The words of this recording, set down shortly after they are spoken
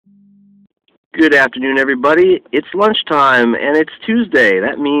Good afternoon, everybody. It's lunchtime, and it's Tuesday.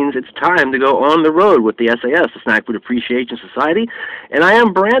 That means it's time to go on the road with the sAs, the Snack Food Appreciation Society. And I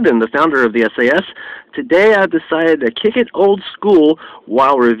am Brandon, the founder of the sAs. Today I've decided to kick it old school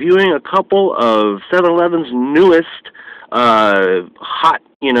while reviewing a couple of 7-Eleven's newest hot,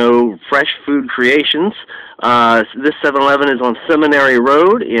 fresh food creations. This 7-Eleven is on Seminary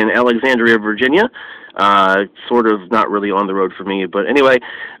Road in Alexandria, Virginia. Sort of not really on the road for me, but anyway,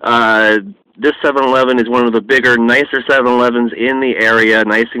 this 7-Eleven is one of the bigger, nicer 7-Elevens in the area,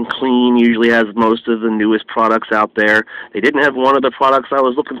 nice and clean, usually has most of the newest products out there. They didn't have one of the products I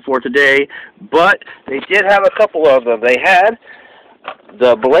was looking for today, but they did have a couple of them. They had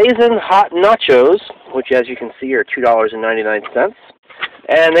the Blazin hot nachos, which as you can see are $2.99.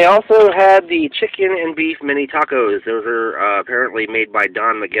 And they also had the chicken and beef mini tacos. Those are apparently made by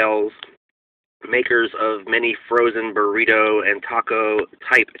Don Miguel's, makers of many frozen burrito and taco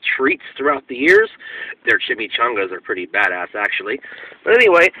type treats throughout the years. Their chimichangas are pretty badass, actually. But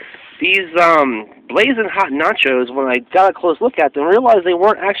anyway, these Blazin hot nachos, when I got a close look at them, I realized they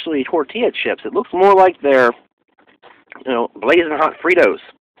weren't actually tortilla chips. It looks more like they're, Blazin hot Fritos.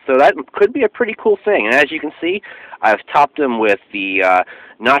 So that could be a pretty cool thing. And as you can see, I've topped them with the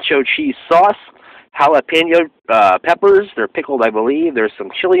nacho cheese sauce, jalapeno peppers. They're pickled, I believe. There's some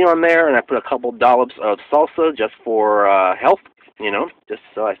chili on there, and I put a couple dollops of salsa just for health, just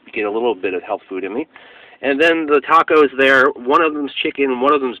so I get a little bit of health food in me. And then the tacos there, one of them's chicken,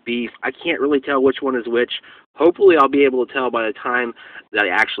 one of them's beef. I can't really tell which one is which. Hopefully I'll be able to tell by the time that I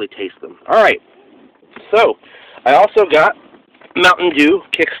actually taste them. All right, so I also got Mountain Dew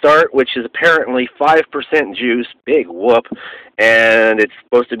Kickstart, which is apparently 5% juice, big whoop, and it's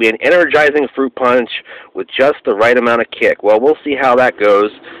supposed to be an energizing fruit punch with just the right amount of kick. Well, we'll see how that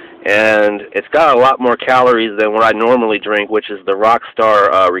goes, and it's got a lot more calories than what I normally drink, which is the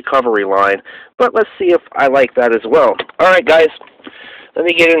Rockstar Recovery line, but let's see if I like that as well. All right, guys, let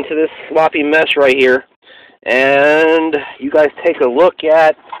me get into this sloppy mess right here, and you guys take a look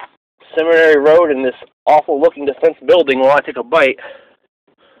at Seminary Road and this awful-looking defense building while I take a bite.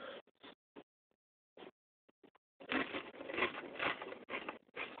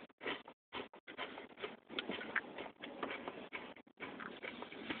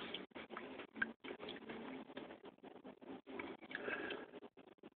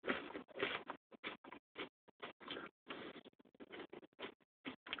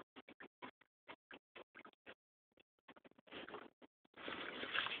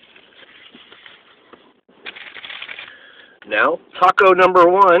 Now, taco number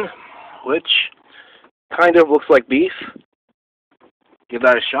one, which kind of looks like beef. Give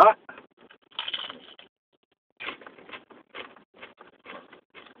that a shot.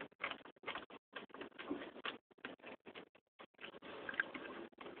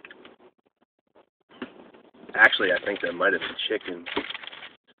 Actually, I think that might have been chicken.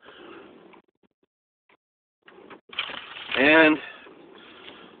 And,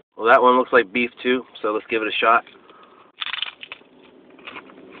 well, that one looks like beef too, so let's give it a shot.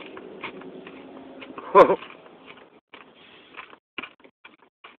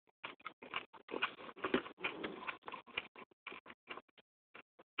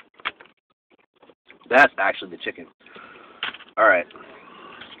 That's actually the chicken. All right.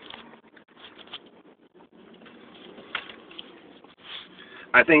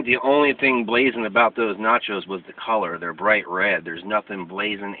 I think the only thing blazing about those nachos was the color. They're bright red. There's nothing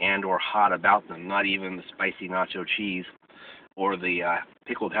blazing and or hot about them, not even the spicy nacho cheese or the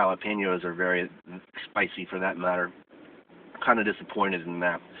pickled jalapenos are very spicy for that matter. Kind of disappointed in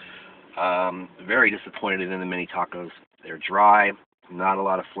that. Very disappointed in the mini tacos. They're dry, not a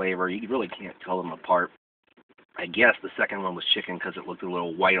lot of flavor. You really can't tell them apart. I guess the second one was chicken because it looked a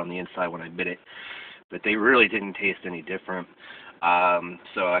little white on the inside when I bit it, but they really didn't taste any different.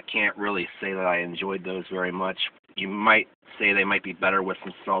 So I can't really say that I enjoyed those very much. You might say they might be better with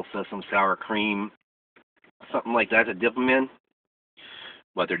some salsa, some sour cream, something like that to dip them in,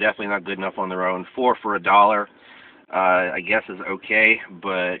 but they're definitely not good enough on their own. 4 for $1, I guess is okay,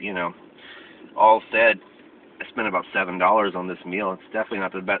 but all said, I spent about $7 on this meal. It's definitely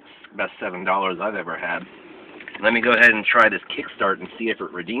not the best $7 I've ever had. Let me go ahead and try this Kickstart and see if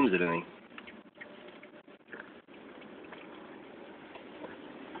it redeems it any.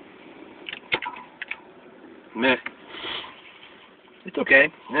 Meh. It's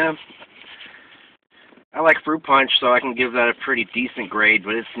okay. Yeah. I like fruit punch, so I can give that a pretty decent grade,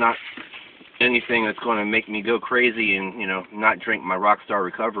 but it's not anything that's going to make me go crazy and, not drink my Rockstar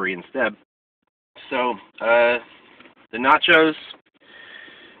Recovery instead. So, the nachos,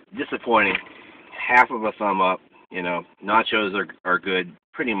 disappointing. Half of a thumb up. Nachos are good.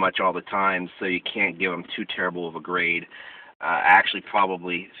 pretty much all the time, so you can't give them too terrible of a grade. I actually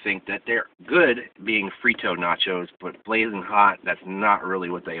probably think that they're good being frito nachos, but blazing hot, that's not really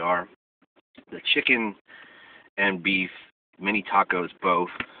what they are. The chicken and beef mini tacos both,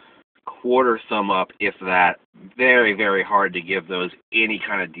 quarter thumb up, if that. Very, very hard to give those any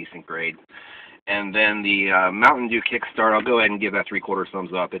kind of decent grade. And then the Mountain Dew Kickstart, I'll go ahead and give that 3/4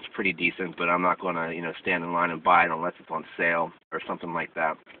 thumbs up. It's pretty decent, but I'm not going to, stand in line and buy it unless it's on sale or something like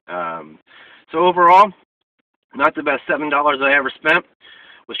that. So overall, not the best $7 I ever spent.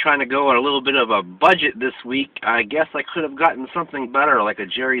 Was trying to go on a little bit of a budget this week. I guess I could have gotten something better, like a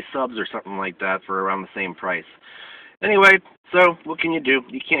Jerry's Subs or something like that, for around the same price. Anyway, so what can you do?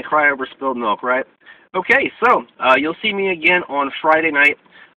 You can't cry over spilled milk, right? Okay, so you'll see me again on Friday night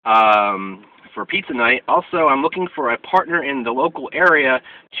for pizza night. Also, I'm looking for a partner in the local area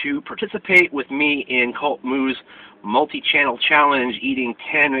to participate with me in Colt Moo's multi-channel challenge, eating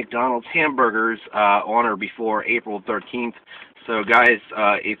 10 McDonald's hamburgers on or before April 13th. So guys,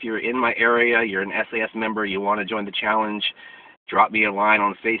 if you're in my area, you're an SAS member, you want to join the challenge, drop me a line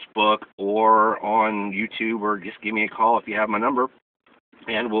on Facebook or on YouTube, or just give me a call if you have my number,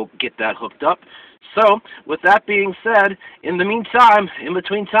 and we'll get that hooked up. So, with that being said, in the meantime, in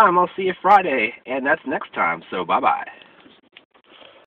between time, I'll see you Friday, and that's next time, so bye-bye.